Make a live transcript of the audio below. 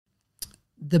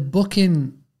the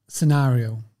booking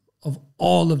scenario of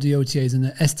all of the OTAs in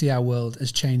the STR world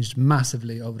has changed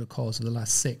massively over the course of the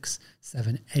last 6,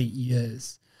 7, 8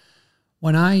 years.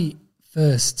 When I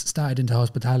first started into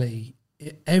hospitality,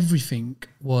 everything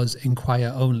was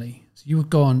inquire only. So you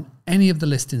would go on any of the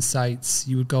listing sites,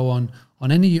 you would go on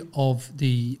any of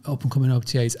the up-and-coming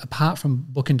OTAs, apart from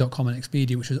Booking.com and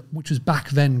Expedia, which was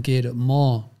back then geared up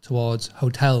more towards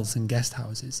hotels and guest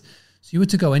houses. So you were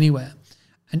to go anywhere,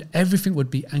 and everything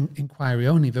would be inquiry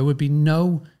only. There would be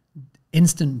no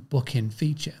instant booking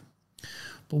feature.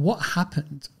 But what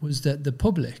happened was that the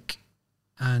public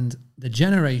and the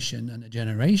generation and the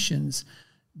generations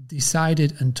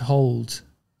decided and told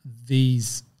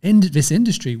this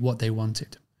industry what they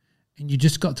wanted. And you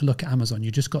just got to look at Amazon.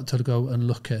 You just got to go and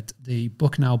look at the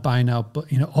book now, buy now, but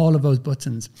all of those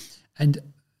buttons. And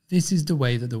this is the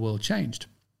way that the world changed.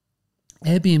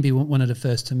 Airbnb were one of the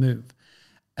first to move,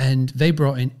 and they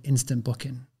brought in instant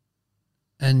booking.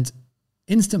 And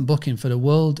instant booking for the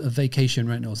world of vacation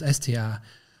rentals, STR,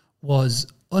 was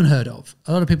unheard of.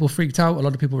 A lot of people freaked out. A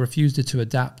lot of people refused it to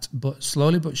adapt. But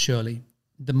slowly but surely,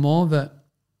 the more that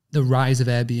the rise of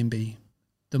Airbnb,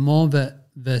 the more that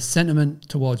the sentiment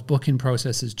towards booking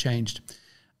processes changed.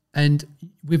 And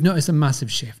we've noticed a massive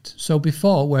shift. So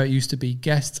before, where it used to be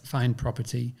guest find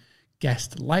property,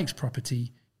 guest likes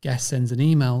property, guest sends an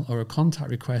email or a contact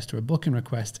request or a booking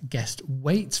request, guest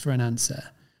waits for an answer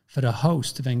for the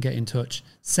host to then get in touch,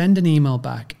 send an email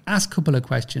back, ask a couple of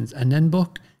questions, and then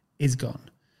book, is gone.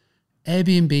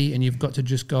 Airbnb, and you've got to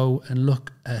just go and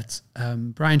look at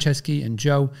Brian Chesky and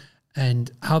Joe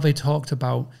and how they talked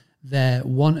about their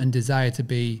want and desire to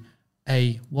be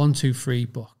a 1, 2, 3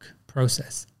 book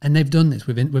process. And they've done this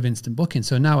with instant booking.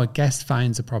 So now a guest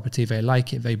finds a property, they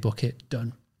like it, they book it,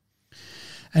 done.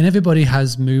 And everybody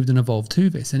has moved and evolved to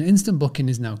this. And instant booking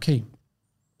is now key.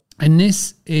 And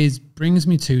this brings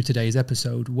me to today's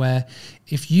episode, where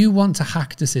if you want to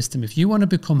hack the system, if you want to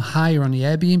become higher on the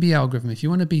Airbnb algorithm, if you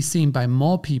want to be seen by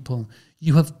more people,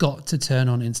 you have got to turn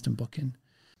on instant booking.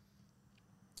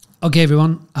 Okay,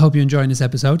 everyone, I hope you're enjoying this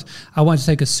episode. I want to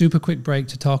take a super quick break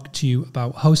to talk to you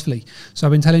about Hostfully. So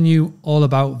I've been telling you all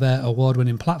about their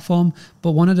award-winning platform,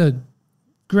 but one of the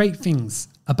great things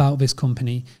about this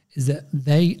company is that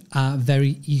they are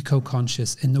very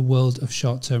eco-conscious in the world of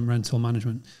short-term rental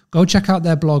management. Go check out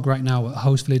their blog right now at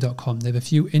hostfully.com. They have a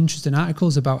few interesting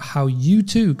articles about how you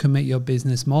too can make your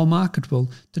business more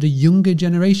marketable to the younger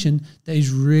generation that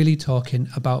is really talking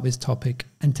about this topic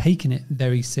and taking it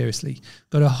very seriously.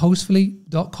 Go to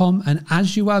hostfully.com, and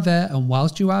as you are there and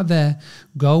whilst you are there,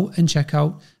 go and check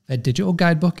out their digital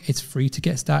guidebook. It's free to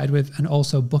get started with, and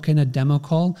also book in a demo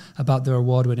call about their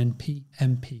award-winning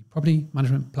PMP, Property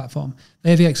Management Platform.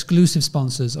 They are the exclusive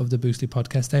sponsors of the Boostly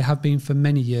podcast. They have been for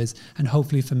many years, and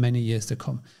hopefully for many years to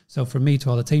come. So from me to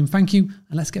all the team, thank you,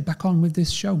 and let's get back on with this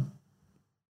show.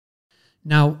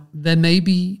 Now, there may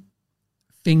be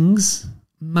things,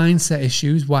 mindset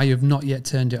issues, why you've not yet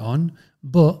turned it on,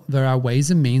 but there are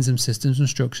ways and means and systems and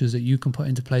structures that you can put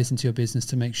into place into your business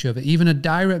to make sure that even a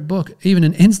direct book, even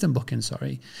an instant booking,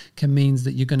 can means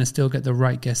that you're going to still get the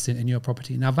right guests in your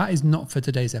property. Now, that is not for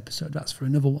today's episode. That's for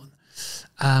another one.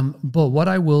 But what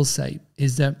I will say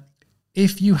is that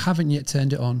if you haven't yet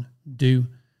turned it on, do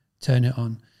turn it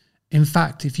on. In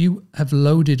fact, if you have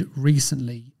loaded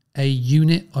recently a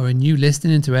unit or a new listing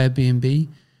into Airbnb,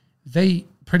 they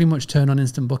pretty much turn on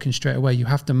instant booking straight away. You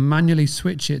have to manually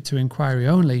switch it to inquiry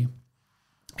only,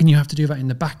 and you have to do that in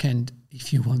the back end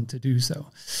if you want to do so.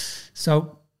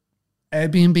 So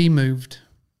Airbnb moved.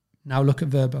 Now look at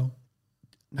Vrbo.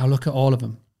 Now look at all of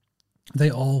them.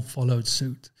 They all followed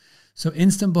suit. So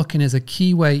instant booking is a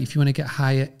key way if you want to get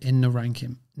higher in the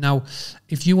ranking. Now,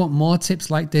 if you want more tips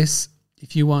like this,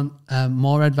 if you want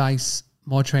more advice,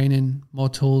 more training, more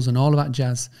tools, and all of that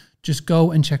jazz, just go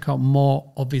and check out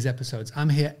more of these episodes. I'm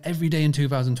here every day in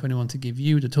 2021 to give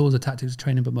you the tools, the tactics, the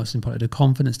training, but most importantly, the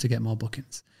confidence to get more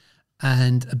bookings.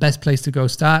 And the best place to go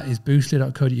start is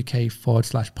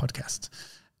boostly.co.uk/podcast.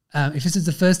 If this is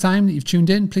the first time that you've tuned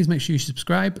in, please make sure you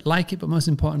subscribe, like it, but most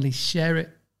importantly, share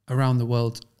it around the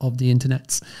world of the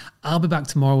internet. I'll be back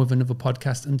tomorrow with another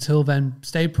podcast. Until then,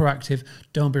 stay proactive.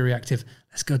 Don't be reactive.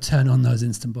 Let's go turn on those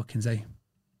instant bookings, eh?